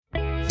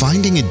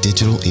Finding a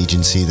digital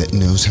agency that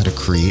knows how to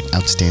create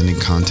outstanding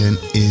content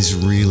is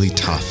really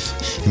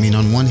tough. I mean,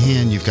 on one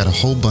hand, you've got a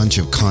whole bunch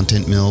of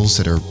content mills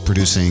that are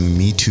producing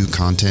Me Too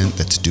content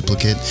that's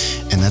duplicate,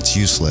 and that's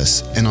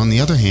useless. And on the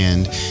other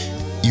hand,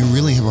 you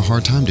really have a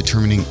hard time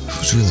determining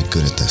who's really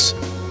good at this.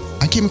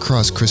 I came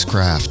across Chris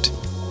Kraft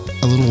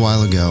a little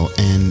while ago,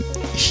 and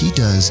he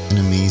does an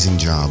amazing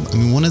job. I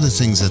mean, one of the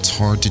things that's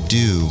hard to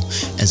do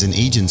as an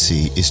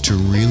agency is to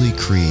really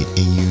create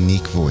a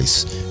unique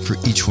voice for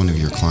each one of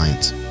your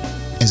clients.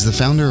 As the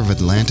founder of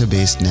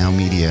Atlanta-based Nao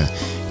Media,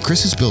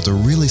 Chris has built a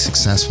really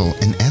successful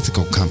and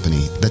ethical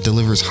company that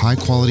delivers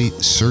high-quality,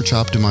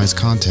 search-optimized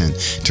content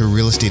to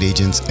real estate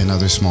agents and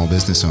other small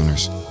business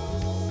owners.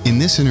 In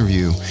this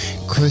interview,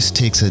 Chris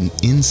takes an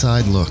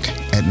inside look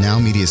at Nao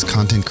Media's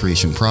content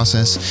creation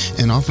process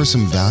and offers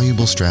some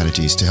valuable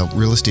strategies to help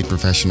real estate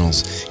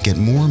professionals get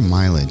more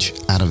mileage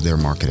out of their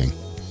marketing.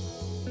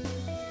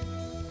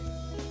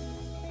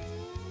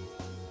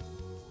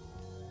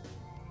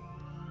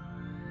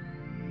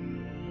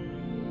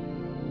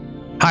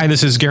 Hi,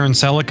 this is Garen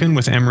Selican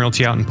with M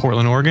Realty out in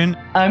Portland, Oregon.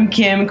 I'm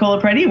Kim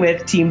Colapreti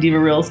with Team Diva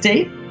Real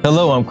Estate.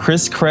 Hello, I'm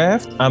Chris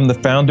Kraft. I'm the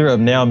founder of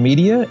Nao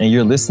Media, and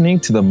you're listening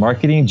to the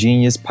Marketing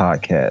Genius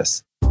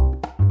Podcast.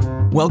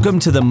 Welcome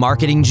to the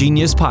Marketing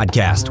Genius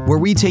Podcast, where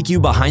we take you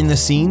behind the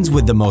scenes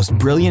with the most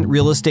brilliant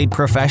real estate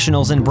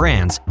professionals and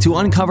brands to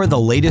uncover the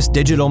latest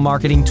digital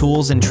marketing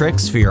tools and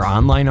tricks for your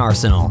online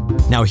arsenal.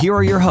 Now here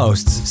are your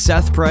hosts,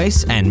 Seth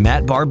Price and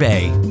Matt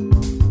Barbet.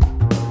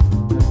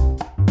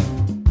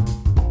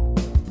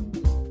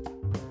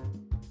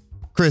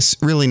 Chris,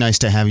 really nice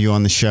to have you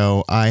on the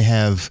show. I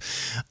have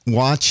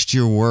watched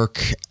your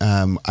work,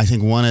 I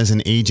think one as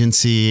an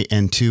agency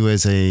and two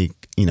as a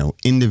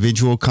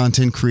individual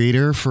content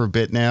creator for a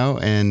bit now.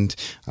 And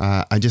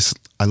I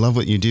love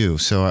what you do.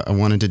 So I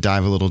wanted to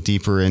dive a little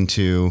deeper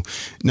into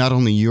not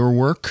only your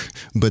work,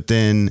 but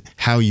then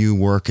how you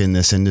work in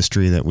this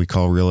industry that we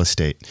call real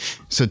estate.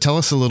 So tell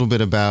us a little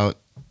bit about,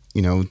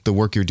 the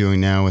work you're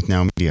doing now with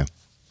Nao Media.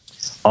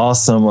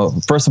 Awesome.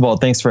 Well, first of all,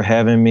 thanks for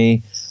having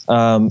me.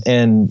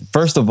 And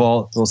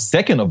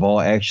second of all,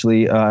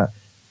 actually,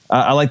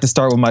 I like to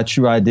start with my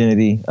true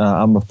identity.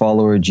 I'm a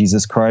follower of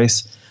Jesus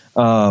Christ,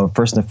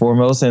 first and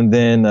foremost. And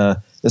then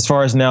as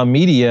far as Nao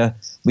Media,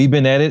 we've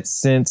been at it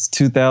since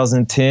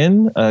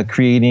 2010,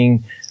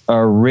 creating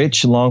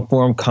rich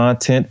long-form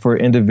content for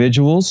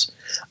individuals.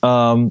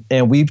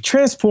 And we've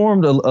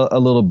transformed a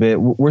little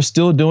bit. We're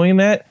still doing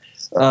that,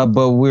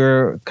 but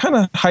we're kind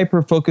of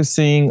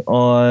hyper-focusing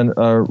on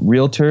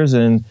realtors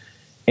and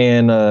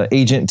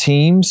agent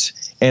teams.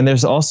 And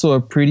there's also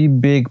a pretty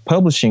big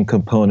publishing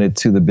component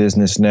to the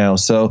business now.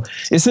 So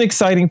it's an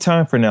exciting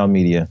time for Nao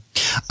Media.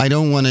 I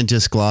don't want to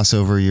just gloss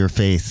over your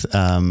faith.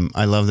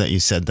 I love that you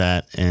said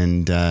that.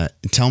 And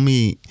tell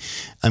me,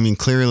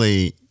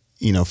 clearly,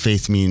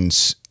 faith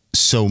means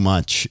so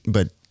much,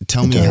 but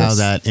tell me how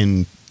that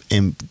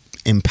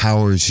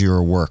empowers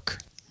your work.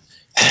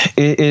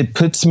 It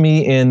puts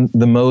me in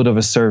the mode of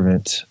a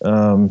servant.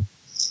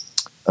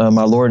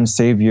 My Lord and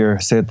Savior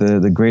said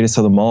the greatest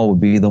of them all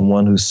would be the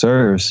one who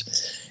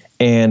serves.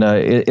 And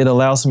it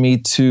allows me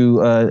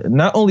to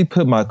not only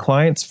put my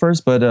clients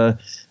first, but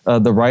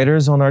the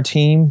writers on our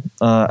team.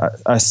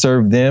 I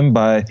serve them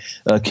by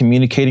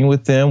communicating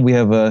with them. We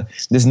have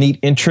this neat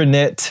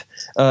intranet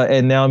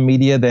at Nao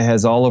Media that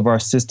has all of our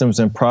systems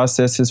and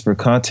processes for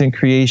content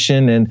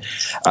creation. And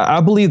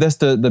I believe that's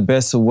the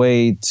best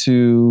way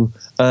to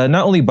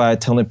not only by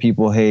telling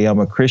people, hey, I'm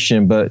a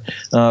Christian, but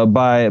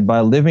by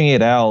living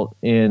it out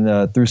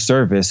through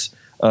service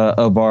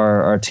of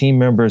our team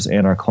members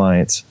and our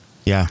clients.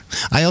 Yeah.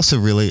 I also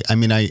really,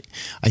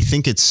 I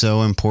think it's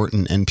so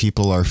important and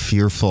people are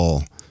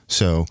fearful.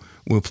 So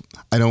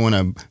I don't want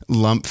to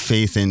lump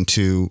faith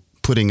into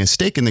putting a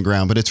stake in the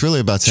ground, but it's really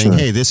about saying,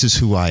 hey, this is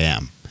who I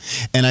am.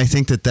 And I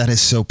think that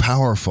is so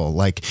powerful.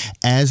 Like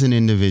as an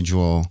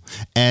individual,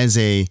 as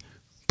a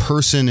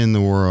person in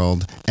the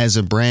world, as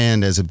a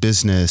brand, as a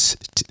business,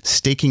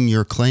 staking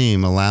your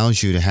claim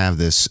allows you to have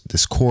this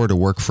core to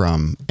work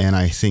from. And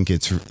I think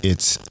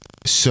it's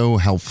so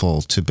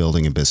helpful to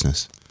building a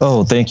business.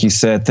 Oh, thank you,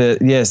 Seth.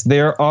 Yes,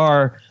 there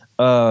are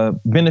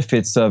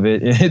benefits of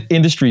it,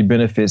 industry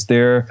benefits.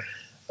 There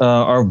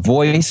are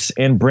voice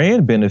and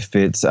brand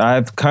benefits.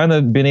 I've kind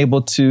of been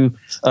able to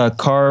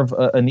carve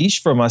a niche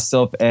for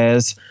myself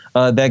as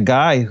that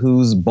guy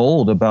who's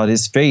bold about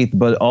his faith,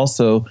 but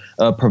also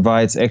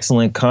provides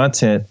excellent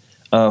content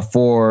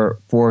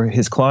for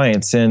his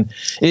clients. And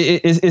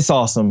it's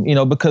awesome,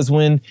 because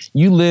when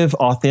you live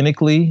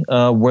authentically,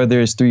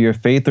 whether it's through your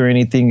faith or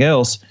anything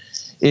else,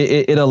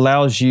 it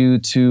allows you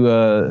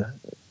to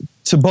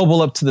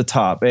bubble up to the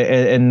top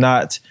and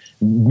not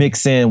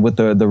mix in with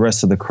the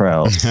rest of the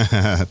crowd.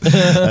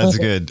 That's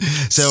good.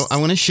 So I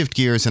want to shift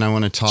gears and I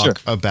want to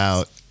talk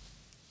about,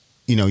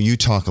 you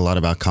talk a lot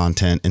about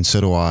content and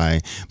so do I,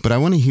 but I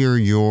want to hear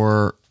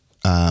your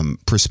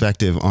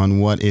perspective on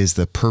what is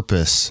the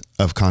purpose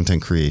of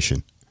content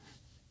creation.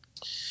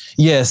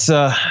 Yes.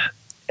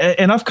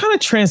 And I've kind of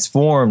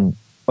transformed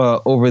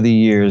over the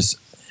years.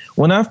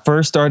 when I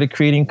first started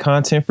creating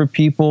content for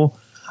people,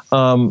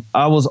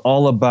 I was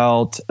all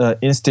about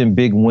instant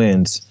big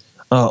wins.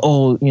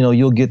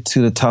 You'll get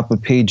to the top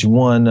of page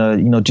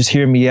one. Just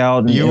hear me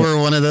out. You were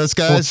one of those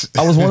guys?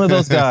 I was one of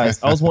those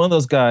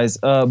guys.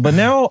 But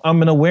now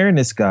I'm an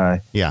awareness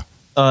guy. Yeah.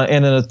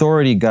 And an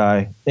authority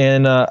guy.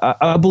 And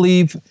I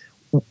believe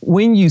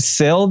when you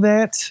sell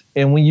that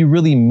and when you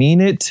really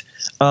mean it,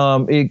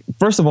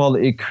 first of all,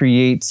 it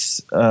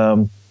creates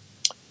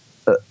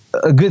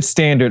a good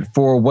standard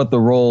for what the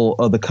role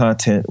of the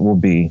content will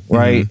be,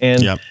 right?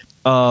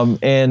 Mm-hmm.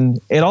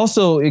 And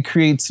it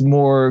creates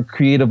more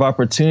creative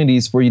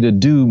opportunities for you to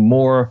do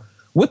more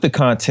with the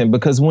content,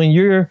 because when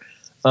you're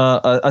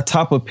a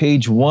top of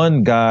page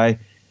one guy,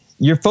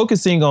 you're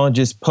focusing on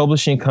just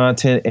publishing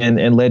content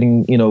and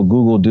letting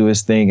Google do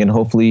its thing, and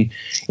hopefully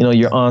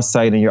your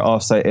on-site and your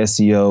off-site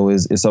SEO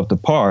is up to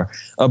par.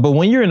 But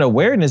when you're an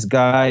awareness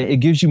guy, it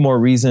gives you more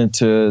reason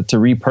to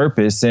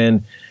repurpose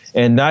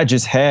and not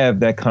just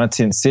have that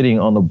content sitting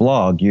on the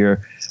blog.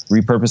 You're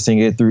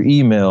repurposing it through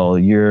email.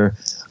 You're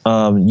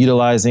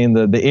utilizing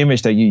the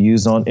image that you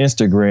use on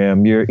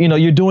Instagram.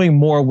 You're doing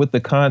more with the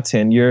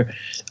content. You're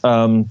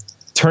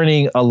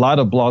turning a lot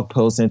of blog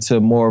posts into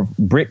more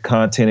brick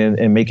content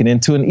and making it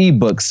into an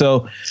ebook.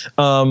 So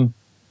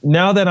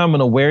now that I'm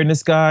an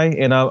awareness guy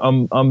and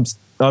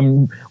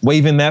I'm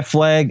waving that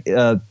flag,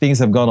 things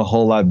have gone a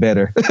whole lot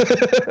better.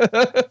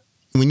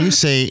 When you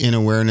say an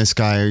awareness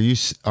guy,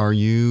 are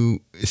you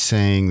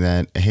saying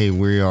that, hey,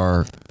 we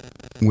are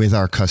with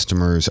our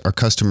customers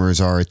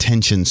are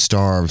attention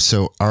starved,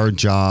 so our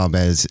job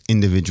as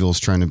individuals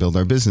trying to build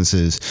our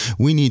businesses,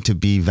 we need to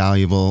be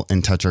valuable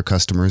and touch our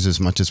customers as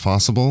much as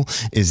possible?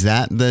 Is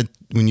that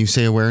when you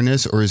say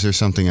awareness, or is there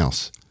something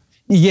else?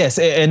 Yes,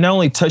 and not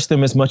only touch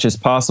them as much as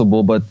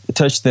possible, but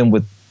touch them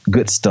with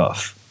good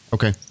stuff.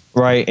 Okay.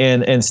 Right,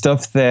 and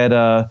stuff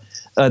that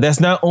that's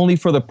not only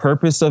for the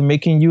purpose of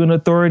making you an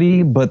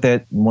authority, but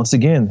that, once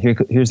again,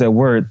 here's that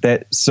word,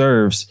 that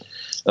serves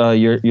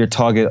your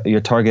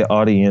target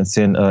audience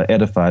and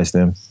edifies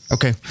them.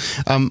 Okay.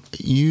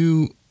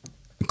 You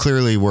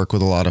clearly work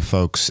with a lot of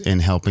folks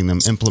in helping them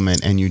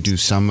implement, and you do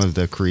some of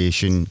the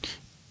creation,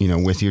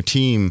 with your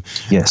team.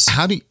 Yes.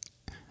 How do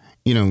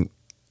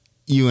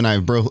you and I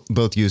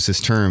both use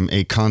this term,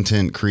 a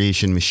content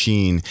creation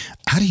machine?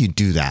 How do you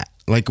do that?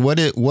 Like, what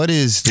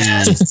is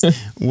the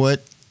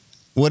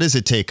what does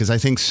it take? Because I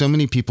think so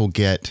many people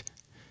get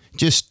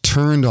just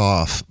turned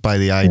off by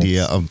the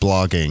idea of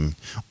blogging,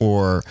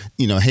 or,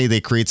 hey, they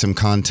create some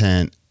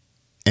content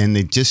and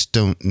they just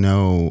don't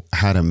know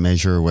how to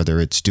measure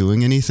whether it's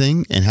doing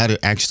anything and how to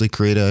actually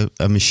create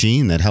a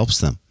machine that helps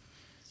them.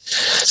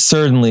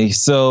 Certainly.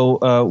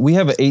 So we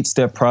have an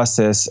 8-step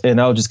process,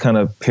 and I'll just kind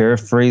of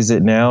paraphrase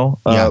it now.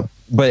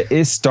 But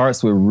it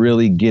starts with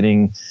really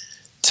getting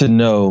to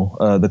know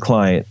the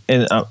client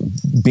and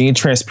being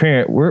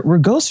transparent. We're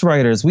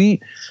ghostwriters.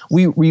 We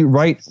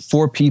write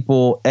for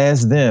people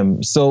as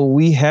them. So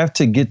we have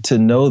to get to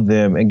know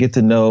them and get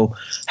to know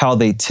how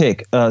they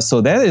tick.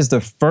 So that is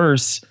the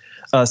first,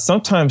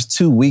 sometimes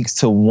 2 weeks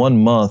to 1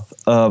 month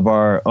of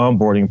our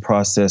onboarding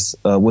process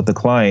with the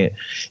client,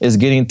 is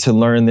getting to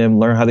learn them,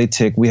 learn how they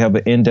tick. We have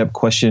an in-depth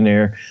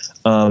questionnaire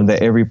that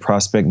every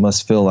prospect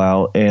must fill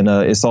out, and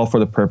it's all for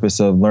the purpose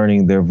of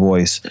learning their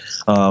voice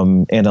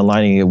and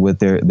aligning it with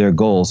their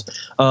goals.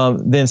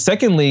 Then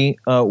secondly,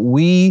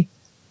 we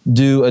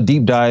do a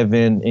deep dive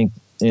in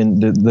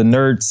the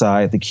nerd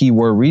side, the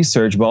keyword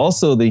research, but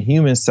also the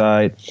human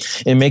side,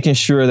 in making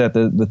sure that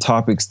the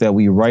topics that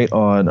we write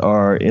on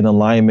are in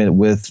alignment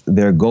with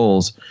their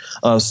goals.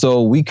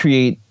 So we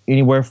create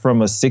anywhere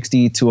from a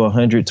 60 to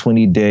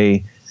 120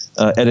 day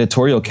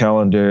editorial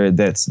calendar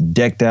that's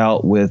decked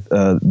out with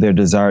their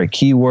desired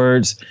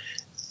keywords.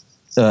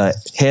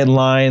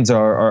 Headlines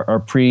are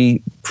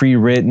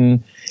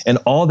pre-written, and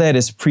all that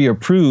is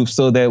pre-approved,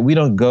 so that we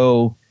don't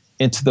go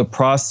into the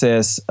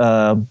process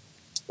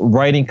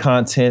writing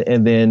content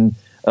and then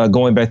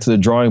going back to the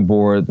drawing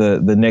board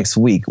the next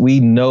week.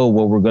 We know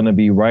what we're going to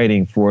be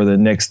writing for the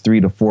next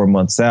 3 to 4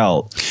 months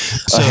out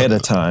ahead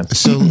of time.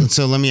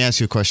 So let me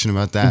ask you a question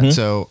about that. Mm-hmm.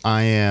 So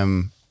I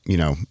am,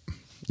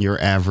 your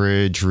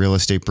average real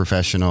estate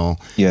professional.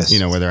 Yes.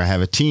 Whether I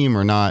have a team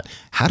or not,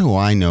 how do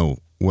I know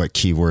what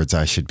keywords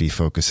I should be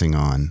focusing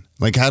on?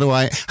 Like, how do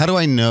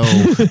I know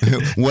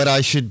what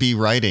I should be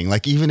writing?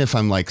 Like, even if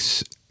I'm like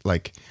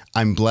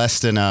I'm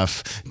blessed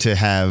enough to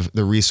have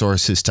the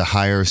resources to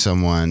hire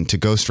someone to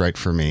ghostwrite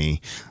for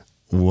me,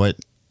 what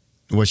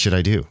should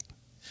I do?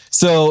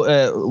 So,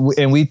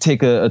 and we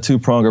take a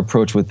two-pronged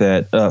approach with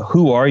that.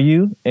 Who are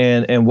you,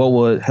 and what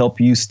will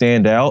help you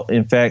stand out?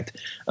 In fact,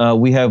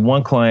 we have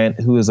one client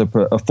who is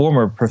a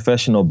former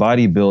professional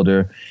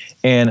bodybuilder,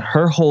 and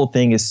her whole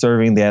thing is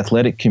serving the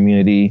athletic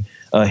community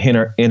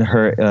in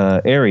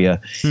her area.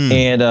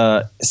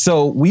 And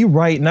so we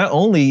write not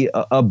only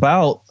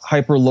about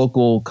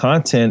hyperlocal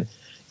content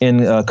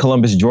in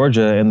Columbus,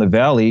 Georgia, and the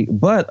Valley,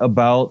 but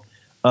about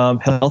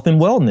health and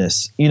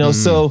wellness.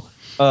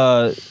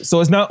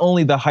 So it's not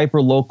only the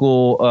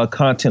hyperlocal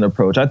content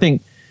approach. I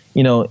think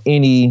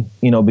any,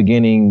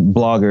 beginning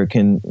blogger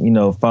can,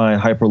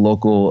 find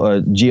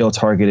hyperlocal,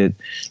 geo-targeted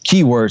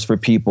keywords for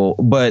people.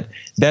 But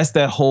that's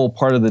that whole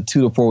part of the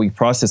 2 to 4 week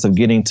process of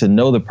getting to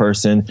know the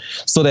person,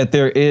 so that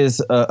there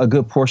is a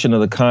good portion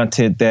of the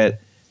content that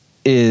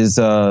is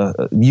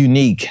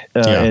unique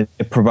and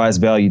it provides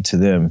value to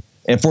them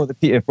and for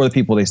the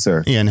people they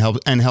serve. Yeah,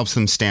 and helps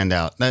them stand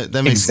out.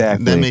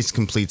 That makes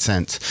complete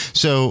sense.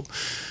 So,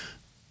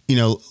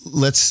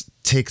 let's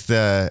take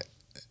the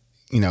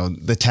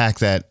tack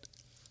that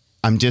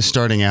I'm just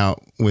starting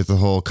out with the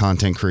whole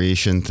content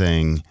creation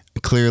thing.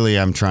 Clearly,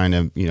 I'm trying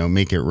to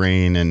make it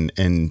rain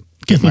and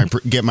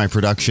get my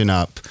production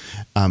up.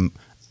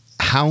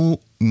 How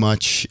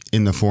much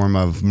in the form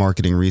of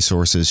marketing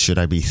resources should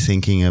I be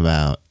thinking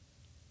about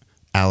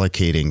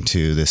allocating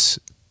to this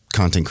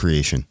content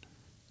creation?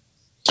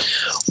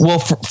 Well,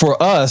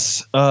 for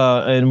us,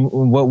 and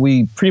what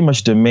we pretty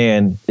much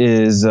demand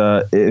is,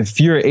 if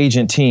you're an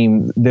agent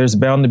team, there's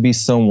bound to be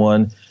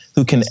someone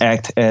who can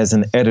act as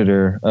an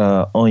editor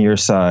on your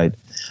side.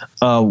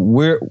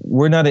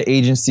 We're not an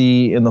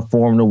agency in the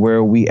form to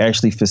where we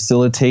actually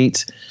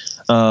facilitate.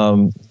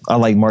 I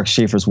like Mark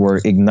Schaefer's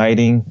word,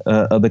 igniting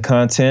of the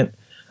content.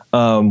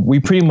 We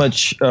pretty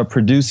much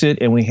produce it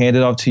and we hand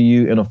it off to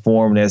you in a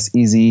form that's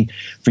easy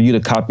for you to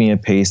copy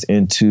and paste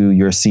into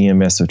your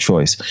CMS of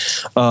choice.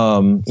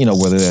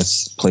 Whether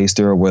that's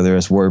Playster or whether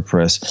it's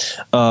WordPress.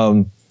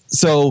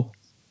 So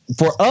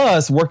for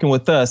us, working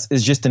with us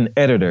is just an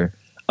editor.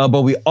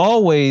 But we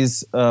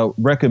always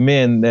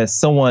recommend that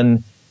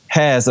someone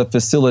has a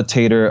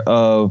facilitator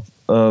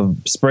of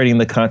spreading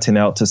the content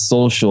out to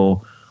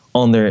social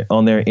on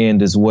their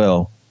end as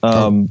well.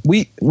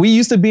 We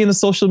used to be in the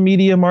social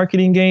media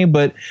marketing game,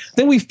 but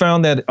then we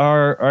found that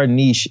our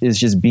niche is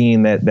just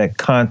being that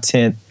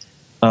content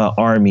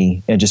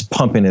army and just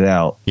pumping it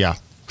out. Yeah.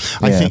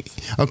 I think,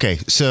 okay.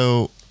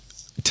 So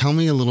tell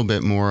me a little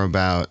bit more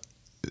about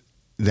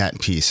that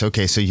piece.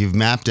 Okay. So you've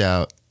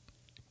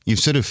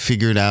sort of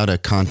figured out a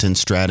content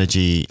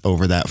strategy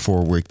over that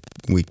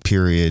 4-week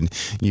period.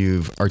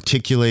 You've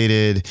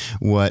articulated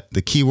what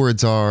the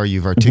keywords are.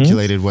 You've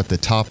articulated what the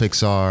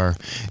topics are.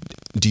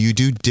 Do you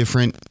do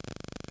different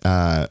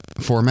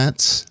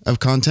formats of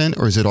content,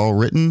 or is it all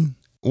written?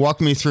 Walk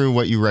me through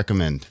what you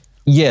recommend.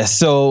 Yes.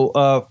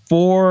 So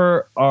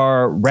for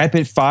our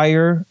rapid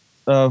fire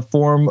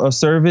form of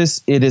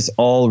service, it is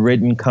all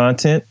written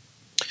content,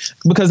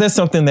 because that's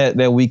something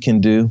that we can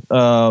do,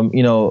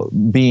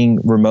 being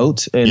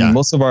remote, and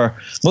most of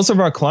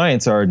our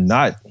clients are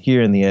not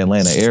here in the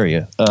Atlanta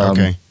area.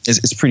 Okay.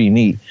 It's pretty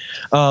neat.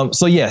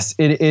 So yes,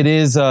 it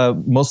is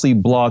mostly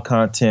blog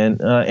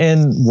content,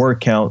 and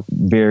word count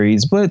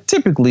varies, but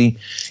typically,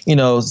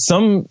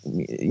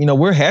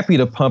 we're happy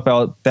to pump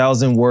out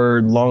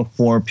 1,000-word long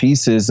form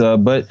pieces.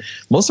 But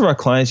most of our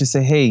clients just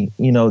say, hey,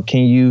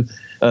 can you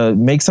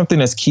make something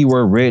that's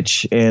keyword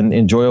rich and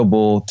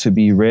enjoyable to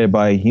be read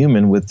by a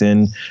human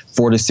within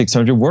 400 to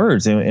 600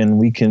 words, and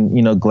we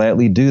can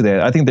gladly do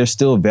that. I think there's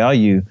still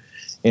value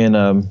in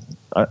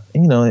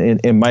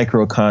in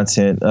micro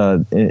content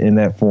in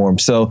that form.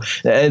 So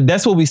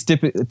that's what we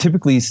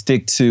typically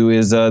stick to,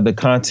 is the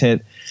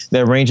content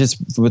that ranges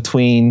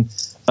between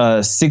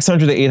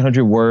 600 to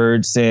 800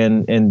 words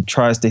and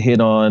tries to hit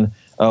on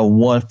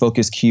one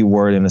focused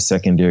keyword and a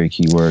secondary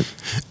keyword.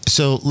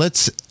 So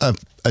let's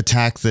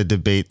attack the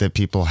debate that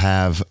people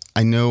have.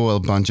 I know a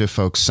bunch of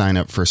folks sign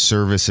up for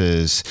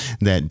services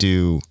that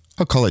do,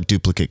 I'll call it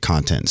duplicate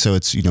content. So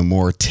it's,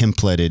 more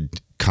templated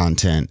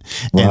content.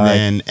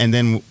 Right. And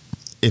then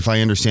if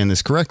I understand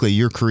this correctly,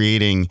 you're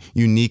creating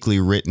uniquely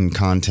written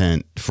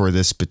content for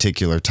this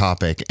particular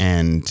topic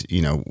and,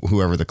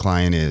 whoever the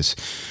client is.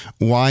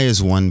 Why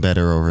is one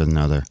better over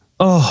another?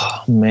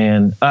 Oh,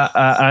 man.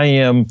 I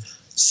am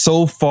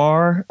so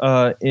far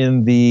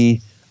in the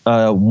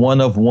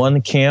one of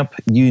one camp,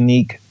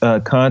 unique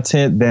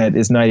content that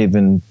is not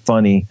even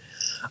funny.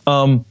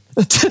 To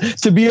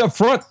be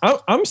upfront,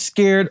 I'm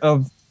scared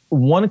of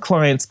one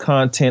client's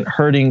content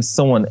hurting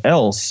someone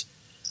else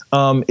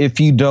if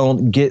you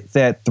don't get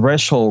that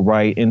threshold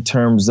right in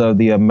terms of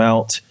the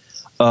amount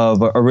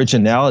of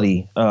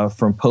originality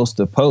from post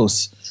to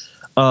post.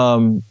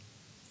 I'm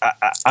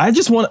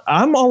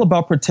all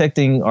about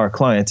protecting our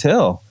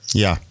clientele.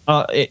 Yeah.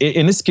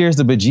 And it scares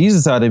the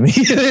bejesus out of me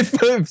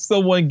if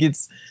someone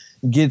gets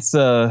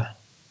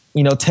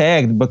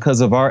tagged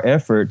because of our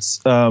efforts.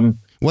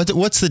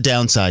 What's the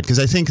downside? Because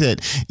I think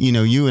that,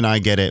 you and I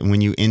get it. When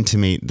you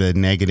intimate the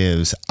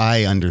negatives,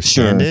 I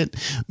understand it,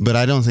 but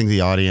I don't think the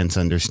audience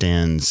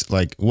understands,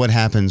 like, what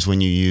happens when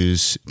you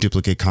use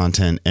duplicate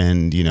content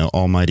and,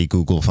 almighty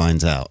Google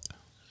finds out.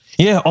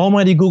 Yeah,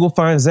 almighty Google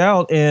finds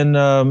out, and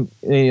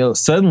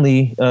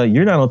suddenly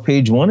you're not on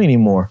page one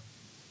anymore.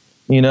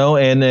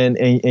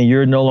 And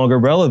you're no longer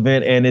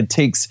relevant, and it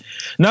takes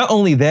not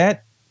only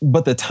that,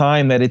 but the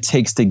time that it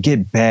takes to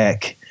get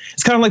back.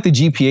 It's kind of like the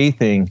GPA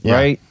thing,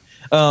 right?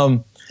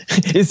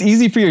 It's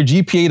easy for your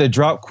GPA to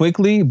drop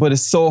quickly, but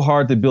it's so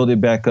hard to build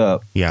it back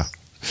up. Yeah.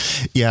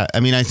 Yeah, I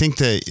mean, I think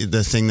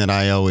the thing that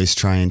I always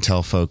try and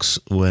tell folks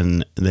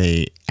when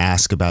they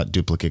ask about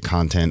duplicate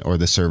content or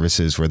the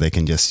services where they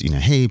can just,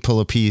 hey, pull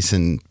a piece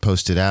and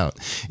post it out,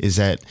 is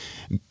that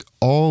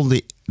all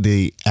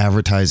the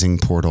advertising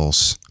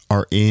portals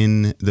are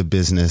in the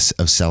business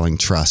of selling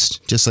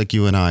trust, just like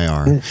you and I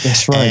are.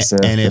 That's right,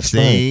 Seth. And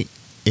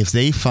if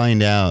they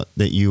find out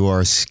that you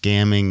are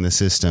scamming the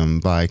system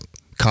by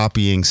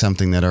copying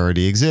something that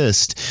already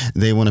exists,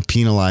 they want to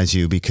penalize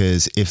you,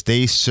 because if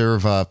they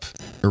serve up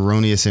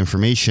erroneous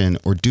information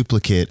or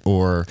duplicate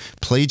or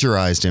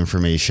plagiarized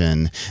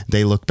information,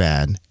 they look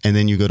bad. And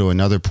then you go to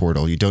another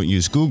portal. You don't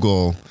use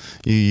Google,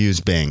 you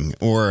use Bing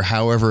or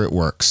however it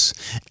works.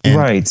 And,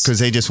 right. Because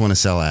they just want to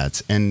sell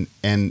ads. And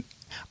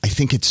I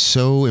think it's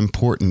so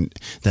important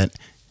that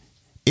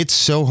it's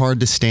so hard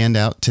to stand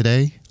out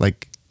today.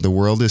 Like, the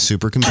world is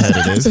super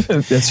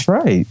competitive. That's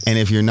right. And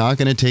if you're not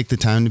going to take the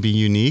time to be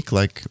unique,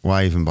 like,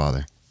 why even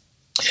bother?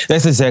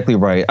 That's exactly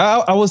right.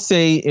 I would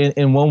say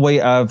in one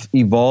way I've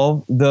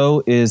evolved,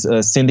 though, is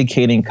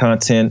syndicating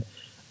content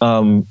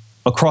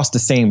across the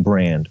same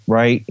brand,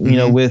 right?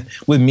 Mm-hmm.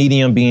 With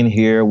Medium being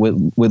here,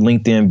 with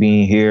LinkedIn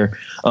being here,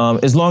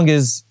 as long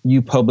as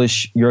you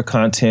publish your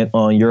content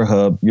on your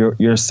hub,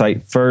 your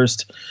site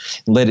first,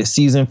 let it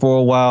season for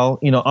a while,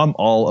 I'm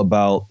all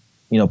about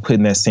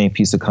putting that same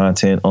piece of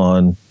content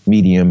on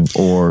Medium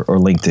or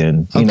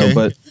LinkedIn,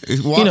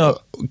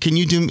 can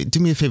you do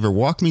me a favor?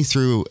 Walk me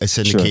through a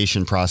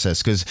syndication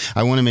process, because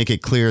I want to make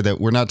it clear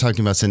that we're not talking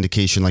about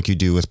syndication like you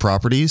do with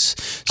properties.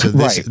 So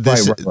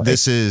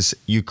this is,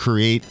 you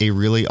create a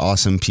really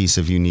awesome piece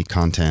of unique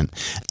content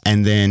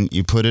and then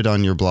you put it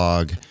on your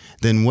blog.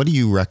 Then what do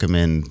you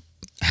recommend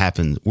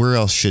happen? Where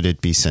else should it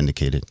be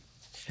syndicated?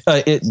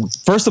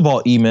 First of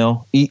all,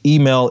 email.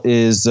 Email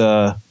is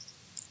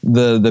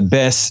the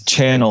best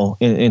channel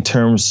in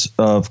terms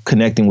of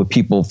connecting with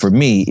people for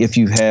me, if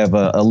you have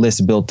a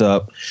list built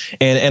up.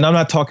 And I'm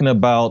not talking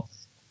about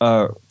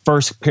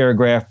first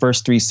paragraph,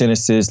 first 3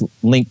 sentences,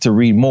 link to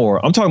read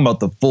more. I'm talking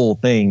about the full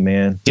thing,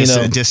 man.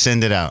 Just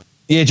send it out.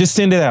 Yeah, just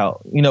send it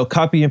out.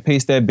 Copy and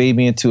paste that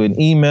baby into an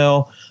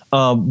email.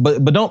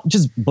 But don't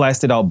just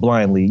blast it out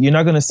blindly. You're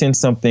not going to send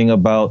something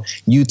about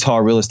Utah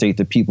real estate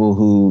to people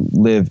who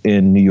live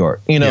in New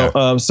York.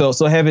 So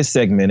have it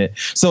segmented.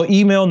 So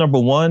email, number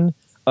 1.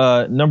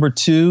 Number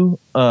 2,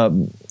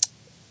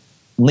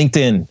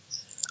 LinkedIn.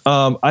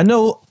 I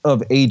know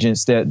of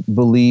agents that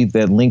believe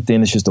that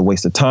LinkedIn is just a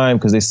waste of time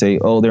because they say,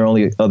 there are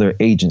only other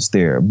agents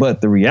there.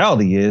 But the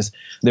reality is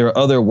there are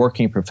other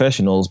working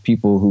professionals,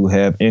 people who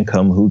have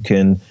income, who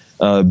can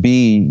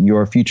be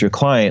your future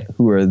client,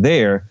 who are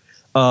there,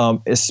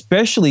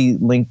 especially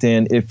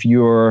LinkedIn if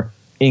you're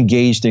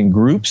engaged in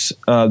groups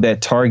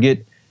that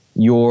target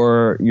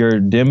your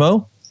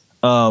demo.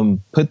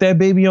 Put that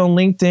baby on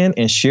LinkedIn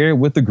and share it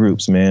with the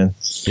groups, man.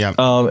 Yeah.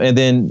 And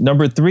then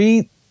number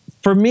 3,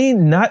 for me,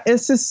 not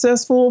as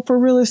successful for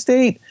real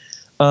estate,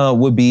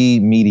 would be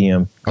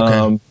Medium.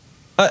 Okay.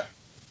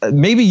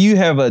 Maybe you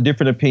have a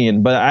different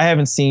opinion, but I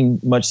haven't seen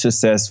much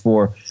success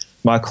for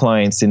my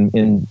clients in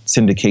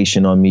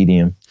syndication on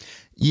Medium.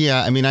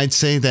 Yeah, I mean, I'd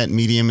say that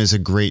Medium is a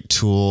great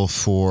tool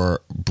for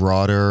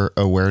broader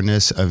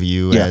awareness of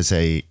you as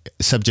a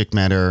subject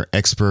matter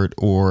expert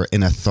or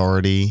an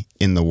authority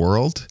in the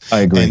world.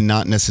 I agree. And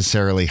not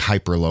necessarily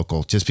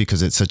hyper-local, just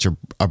because it's such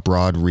a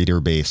broad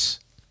reader base.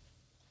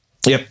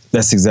 Yep,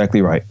 that's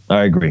exactly right.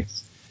 I agree.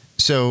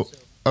 So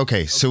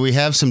we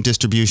have some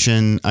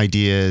distribution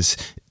ideas.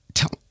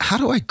 How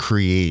do I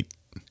create?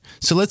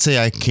 So let's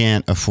say I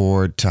can't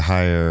afford to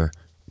hire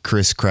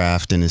Chris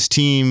Kraft and his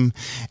team,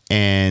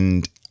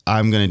 and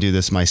I'm going to do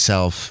this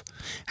myself.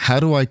 How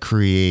do I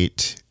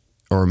create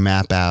or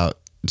map out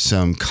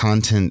some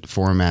content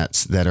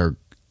formats that are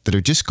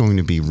just going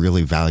to be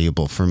really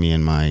valuable for me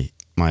and my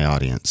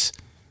audience?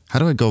 How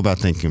do I go about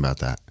thinking about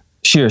that?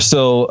 Sure.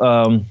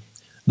 So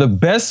the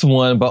best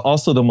one, but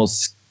also the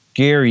most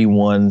scary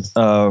one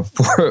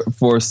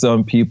for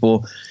some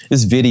people,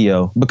 is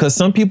video, because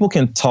some people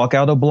can talk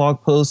out a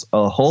blog post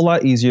a whole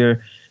lot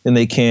easier than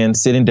they can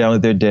sitting down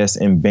at their desk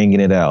and banging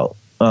it out.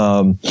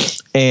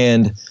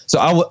 And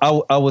so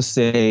I would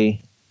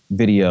say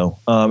video.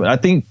 I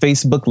think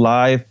Facebook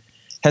Live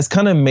has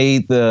kind of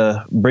made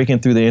the breaking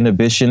through the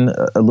inhibition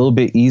a little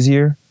bit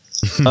easier.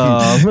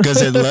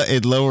 Because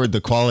it lowered the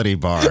quality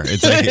bar.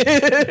 It's like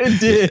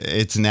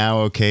it's now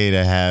okay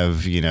to have,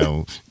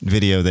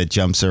 video that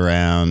jumps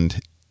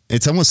around.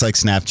 It's almost like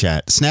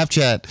Snapchat.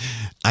 Snapchat,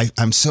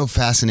 I'm so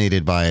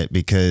fascinated by it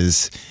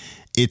because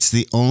it's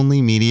the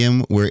only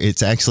medium where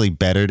it's actually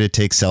better to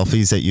take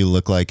selfies that you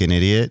look like an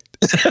idiot.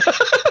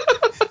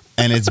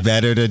 And it's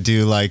better to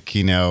do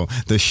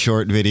the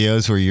short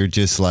videos where you're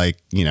just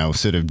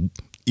sort of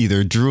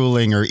either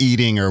drooling or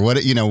eating or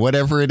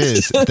whatever it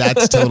is.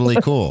 That's totally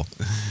cool.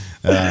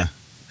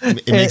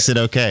 It makes it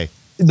okay.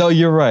 No,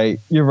 you're right.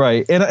 You're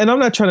right. And I'm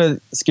not trying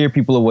to scare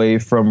people away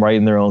from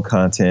writing their own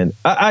content.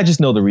 I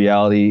just know the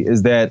reality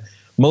is that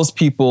most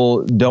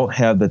people don't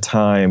have the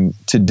time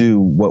to do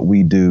what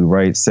we do,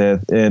 right,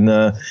 Seth? And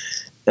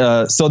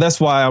So that's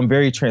why I'm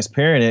very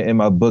transparent in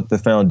my book, The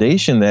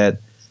Foundation, that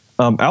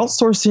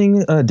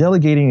outsourcing,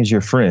 delegating is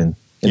your friend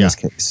in this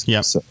case.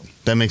 Yeah. So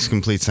that makes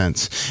complete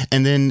sense.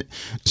 And then,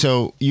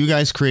 so you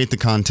guys create the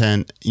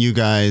content, you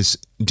guys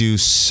do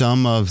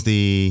some of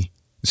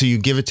so you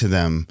give it to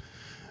them.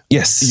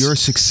 Yes. Your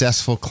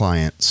successful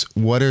clients,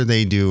 what are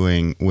they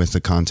doing with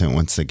the content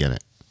once they get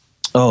it?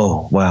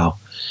 Oh, wow.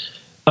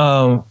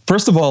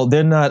 First of all,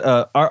 they're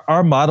not,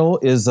 our model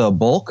is a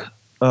bulk.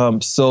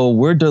 So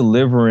we're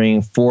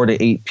delivering 4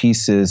 to 8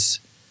 pieces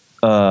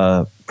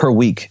per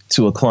week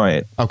to a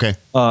client. Okay.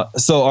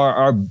 So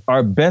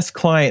our best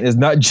client is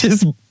not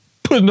just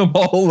putting them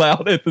all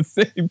out at the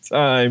same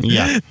time.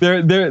 Yeah.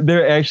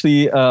 They're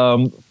actually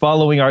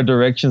following our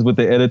directions with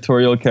the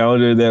editorial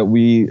calendar that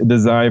we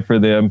designed for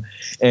them,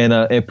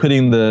 and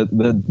putting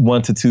the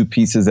 1 to 2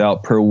 pieces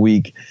out per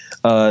week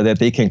that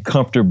they can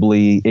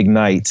comfortably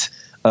ignite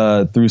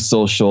through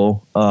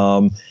social.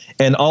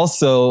 And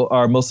also,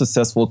 our most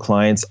successful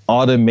clients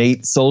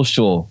automate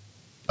social.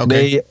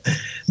 Okay.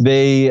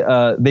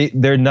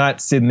 They're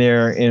not sitting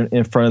there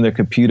in front of their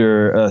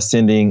computer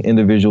sending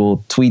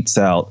individual tweets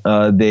out.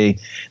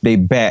 They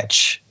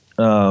batch.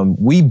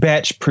 We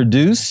batch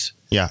produce.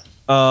 Yeah.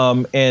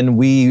 And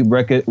we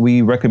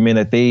recommend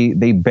that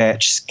they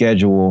batch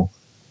schedule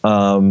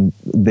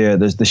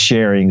the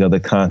sharing of the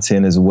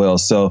content as well.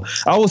 So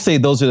I will say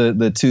those are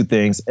the 2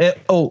 things. And,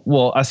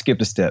 I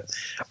skipped a step.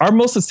 Our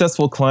most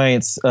successful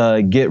clients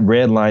get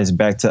red lines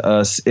back to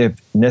us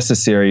if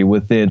necessary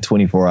within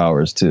 24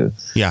 hours too.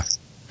 Yeah.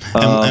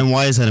 And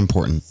why is that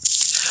important?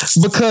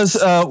 Because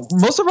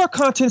most of our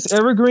content's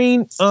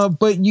evergreen,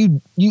 but you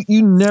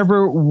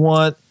never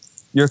want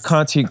your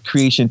content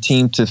creation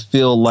team to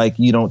feel like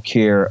you don't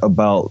care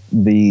about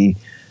the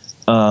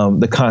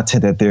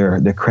content that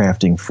they're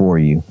crafting for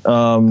you.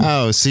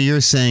 So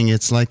you're saying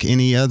it's like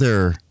any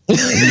other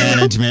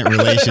management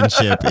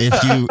relationship.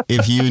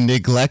 If you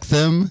neglect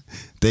them,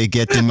 they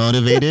get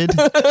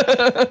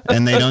demotivated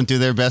and they don't do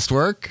their best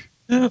work.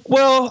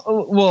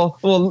 Well.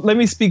 Let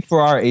me speak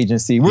for our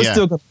agency.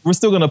 We're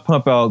still going to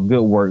pump out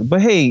good work,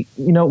 but hey,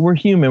 we're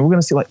human. We're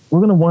going to see, we're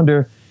going to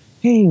wonder,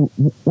 hey,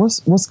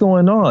 what's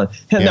going on?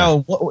 Yeah.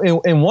 Now,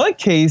 in one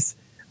case,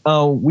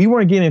 we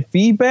weren't getting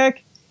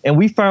feedback. And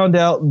we found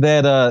out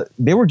that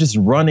they were just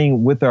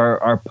running with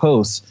our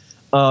posts.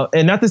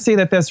 And not to say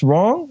that that's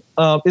wrong.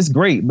 It's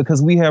great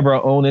because we have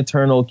our own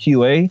internal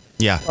QA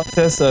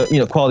process,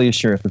 quality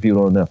assurance for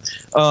people who don't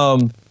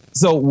know.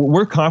 So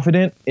we're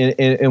confident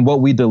in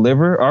what we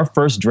deliver. Our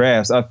first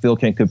drafts, I feel,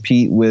 can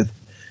compete with,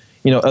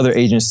 other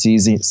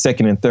agencies,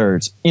 second and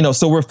thirds,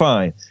 so we're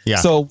fine.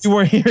 Yeah. So we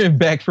weren't hearing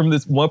back from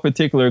this one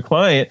particular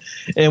client,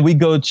 and we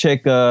go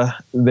check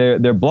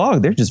their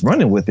blog. They're just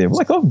running with it. We're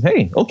like, oh,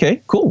 hey,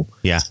 okay, cool.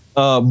 Yeah.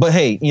 But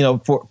hey,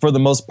 for the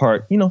most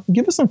part,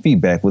 give us some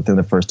feedback within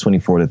the first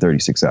 24 to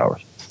 36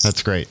 hours.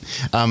 That's great.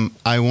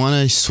 I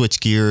want to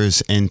switch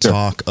gears and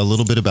talk a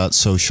little bit about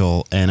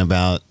social and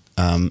about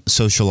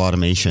social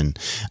automation.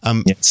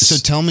 So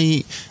tell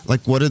me,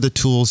 what are the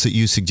tools that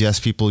you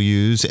suggest people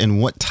use,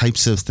 and what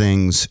types of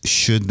things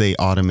should they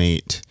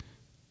automate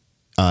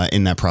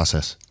in that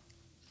process?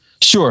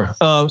 Sure.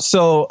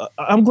 So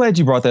I'm glad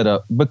you brought that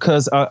up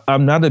because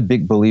I'm not a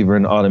big believer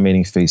in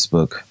automating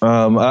Facebook.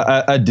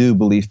 I do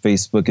believe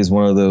Facebook is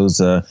one of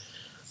those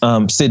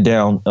sit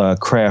down,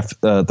 craft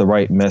the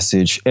right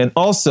message. And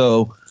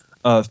also,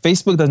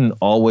 Facebook doesn't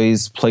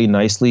always play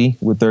nicely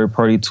with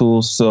third-party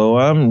tools, so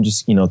I'm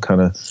just kind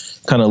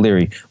of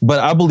leery. But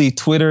I believe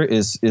Twitter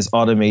is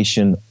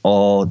automation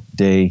all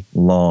day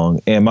long,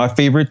 and my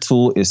favorite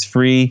tool is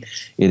free.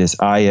 It is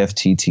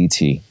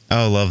IFTTT.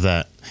 Oh, love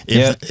that.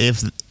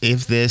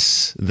 If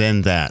this,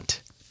 then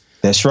that.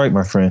 That's right,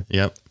 my friend.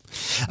 Yep.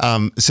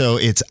 So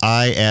it's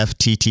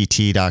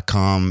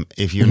IFTTT.com.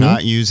 If you're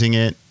not using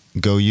it,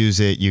 go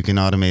use it. You can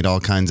automate all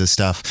kinds of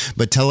stuff.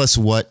 But tell us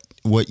what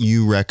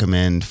you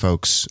recommend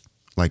folks,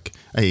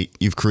 hey,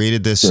 you've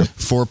created this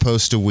 4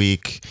 posts a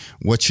week.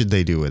 What should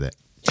they do with it?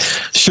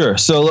 Sure.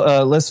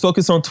 So let's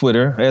focus on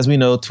Twitter. As we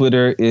know,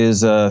 Twitter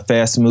is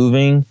fast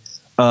moving.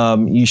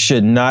 You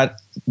should not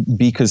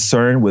be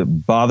concerned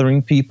with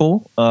bothering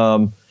people.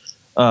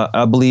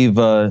 I believe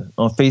on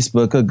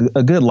Facebook,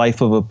 a good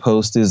life of a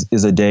post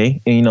is a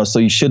day, and so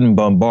you shouldn't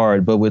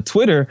bombard. But with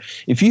Twitter,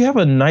 if you have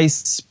a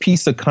nice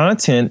piece of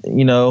content,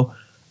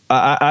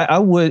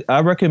 I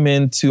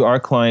recommend to our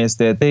clients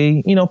that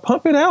they,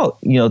 pump it out,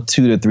 2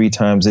 to 3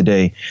 times a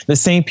day, the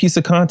same piece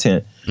of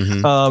content.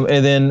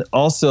 And then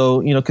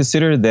also,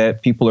 consider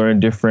that people are in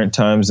different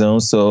time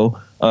zones. So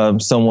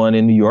someone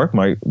in New York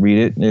might read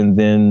it, and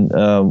then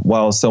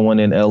while someone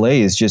in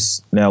LA is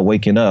just now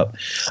waking up.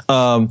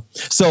 So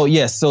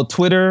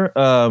Twitter,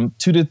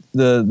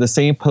 the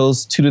same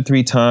post 2 to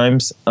 3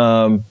 times.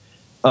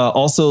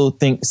 Also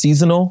think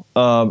seasonal.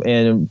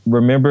 And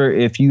remember,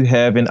 if you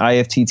have an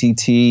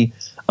IFTTT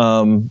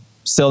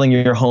selling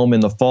your home in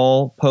the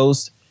fall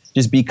post,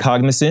 just be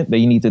cognizant that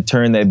you need to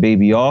turn that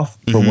baby off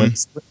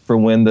for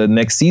when the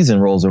next season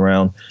rolls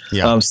around.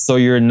 Yep. So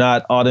you're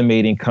not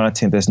automating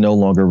content that's no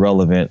longer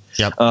relevant.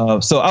 Yep.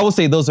 So I would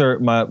say those are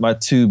my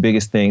two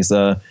biggest things.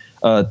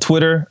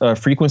 Twitter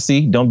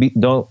frequency.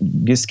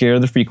 Don't get scared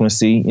of the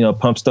frequency.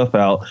 Pump stuff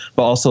out,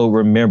 but also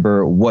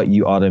remember what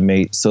you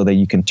automate so that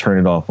you can turn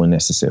it off when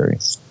necessary.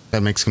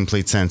 That makes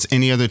complete sense.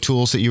 Any other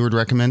tools that you would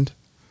recommend?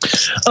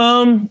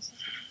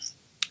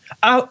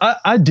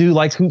 I do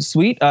like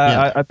Hootsuite.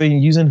 I've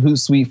been using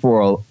Hootsuite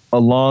for a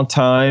long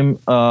time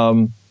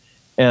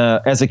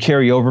as a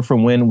carryover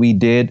from when we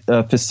did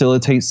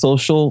facilitate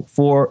social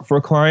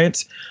for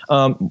clients.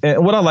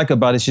 And what I like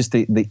about it is just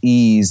the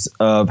ease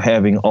of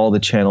having all the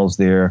channels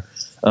there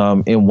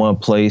in one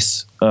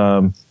place.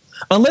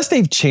 Unless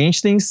they've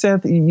changed things,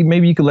 Seth,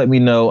 maybe you could let me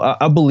know.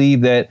 I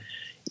believe that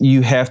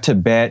you have to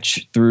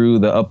batch through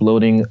the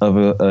uploading of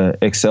a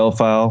Excel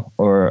file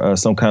or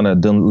some kind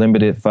of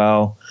delimited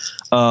file.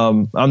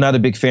 I'm not a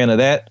big fan of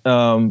that,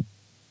 but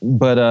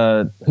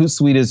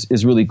Hootsuite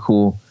is really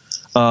cool.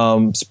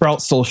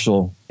 Sprout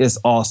Social is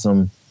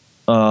awesome.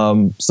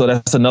 So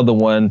that's another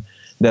one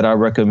that I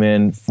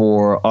recommend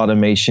for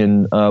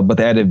automation. But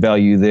the added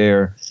value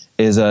there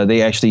is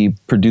they actually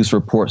produce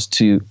reports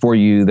for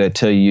you that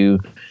tell you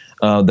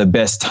the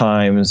best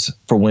times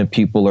for when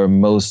people are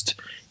most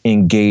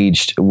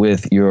engaged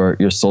with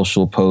your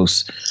social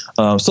posts.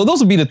 So those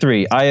would be the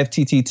three: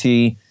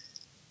 IFTTT,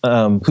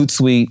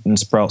 Hootsuite, and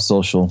Sprout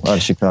Social out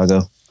of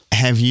Chicago.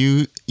 Have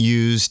you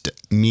used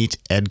Meet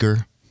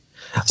Edgar?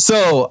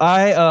 So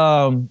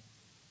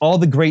all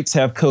the greats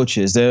have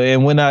coaches.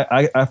 And when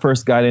I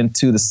first got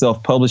into the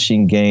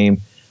self-publishing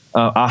game,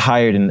 I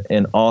hired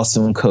an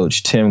awesome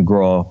coach, Tim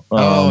Graw.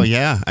 Oh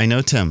yeah, I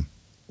know Tim.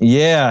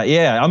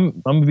 Yeah.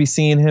 I'm gonna be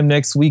seeing him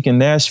next week in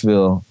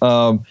Nashville.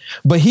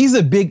 But he's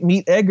a big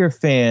Meet Edgar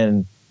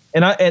fan,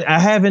 and I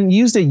haven't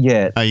used it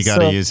yet. Oh, you got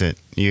to use it.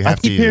 You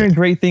have to. I keep hearing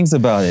great things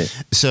about it.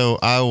 So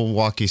I will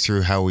walk you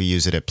through how we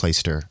use it at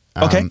Playster.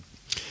 Okay.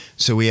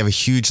 So we have a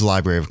huge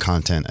library of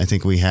content. I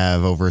think we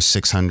have over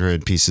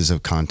 600 pieces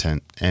of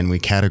content, and we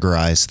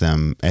categorize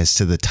them as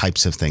to the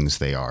types of things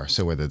they are.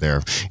 So whether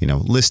they're,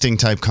 listing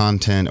type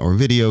content or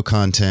video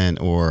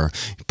content or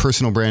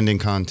personal branding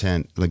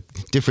content, like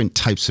different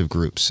types of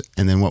groups.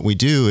 And then what we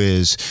do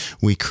is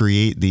we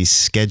create these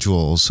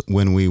schedules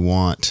when we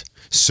want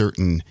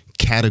certain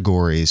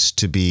categories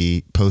to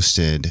be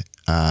posted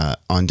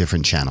on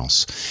different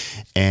channels.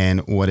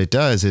 And what it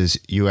does is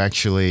you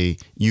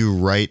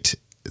write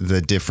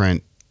the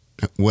different,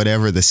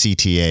 whatever the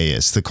CTA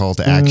is, the call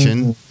to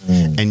action,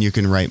 and you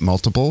can write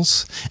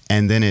multiples,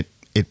 and then it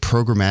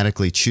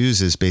programmatically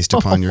chooses based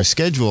upon your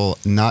schedule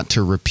not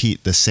to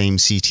repeat the same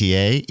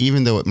CTA,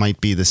 even though it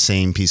might be the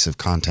same piece of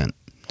content.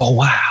 Oh,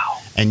 wow.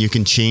 And you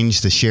can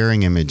change the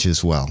sharing image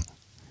as well.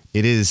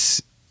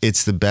 It's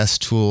the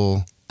best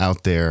tool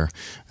out there.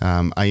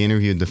 I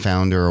interviewed the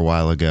founder a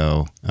while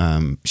ago.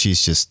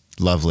 She's just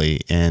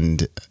lovely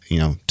and,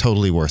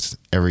 totally worth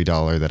every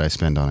dollar that I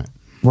spend on it.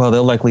 Well,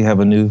 they'll likely have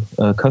a new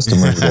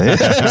customer today.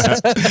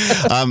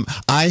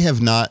 I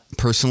have not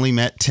personally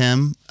met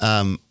Tim,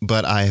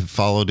 but I have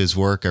followed his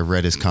work. I've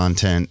read his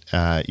content.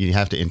 You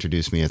have to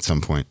introduce me at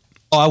some point.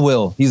 Oh, I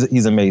will.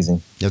 He's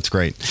amazing. That's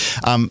great.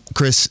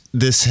 Chris,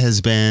 this has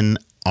been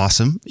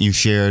awesome. You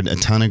shared a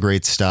ton of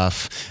great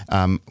stuff.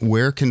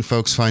 Where can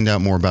folks find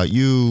out more about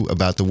you,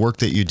 about the work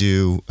that you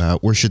do?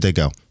 Where should they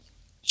go?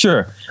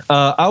 Sure.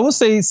 I would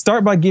say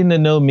start by getting to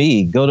know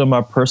me. Go to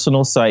my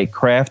personal site,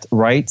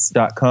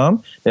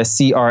 craftwrites.com. That's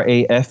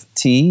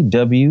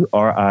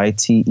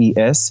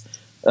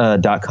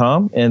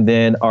CraftWrites.com. And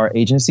then our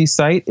agency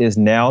site is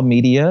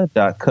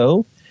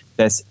naomedia.co.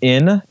 That's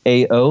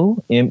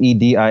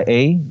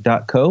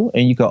NAOMEDIA.co.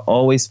 And you can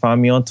always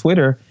find me on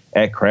Twitter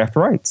at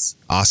craftwrites.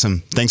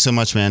 Awesome. Thanks so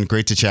much, man.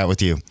 Great to chat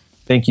with you.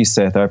 Thank you,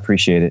 Seth. I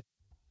appreciate it.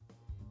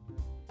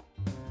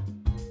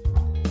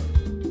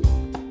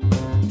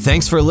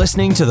 Thanks for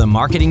listening to the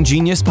Marketing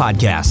Genius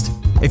Podcast.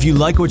 If you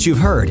like what you've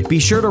heard, be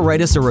sure to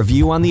write us a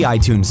review on the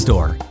iTunes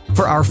Store.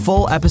 For our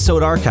full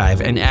episode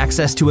archive and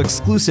access to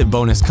exclusive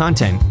bonus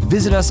content,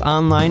 visit us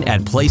online at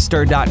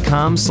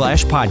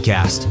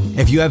playster.com/podcast.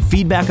 If you have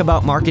feedback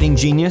about Marketing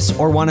Genius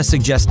or want to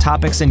suggest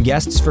topics and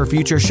guests for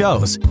future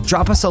shows,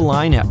 drop us a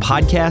line at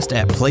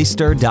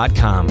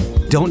podcast@playster.com.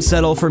 Don't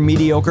settle for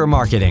mediocre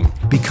marketing.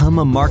 Become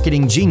a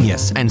marketing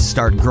genius and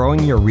start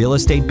growing your real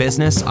estate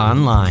business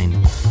online.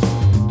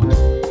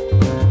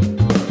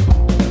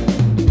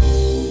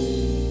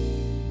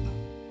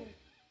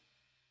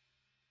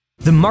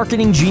 The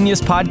Marketing Genius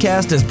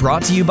Podcast is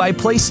brought to you by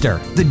Playster,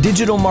 the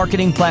digital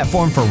marketing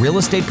platform for real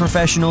estate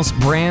professionals,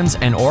 brands,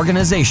 and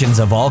organizations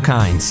of all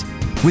kinds.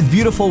 With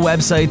beautiful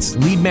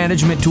websites, lead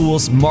management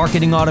tools,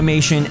 marketing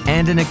automation,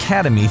 and an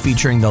academy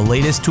featuring the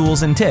latest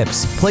tools and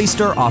tips,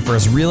 Playster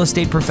offers real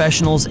estate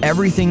professionals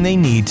everything they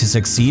need to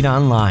succeed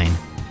online.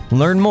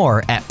 Learn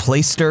more at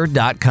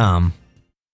playster.com.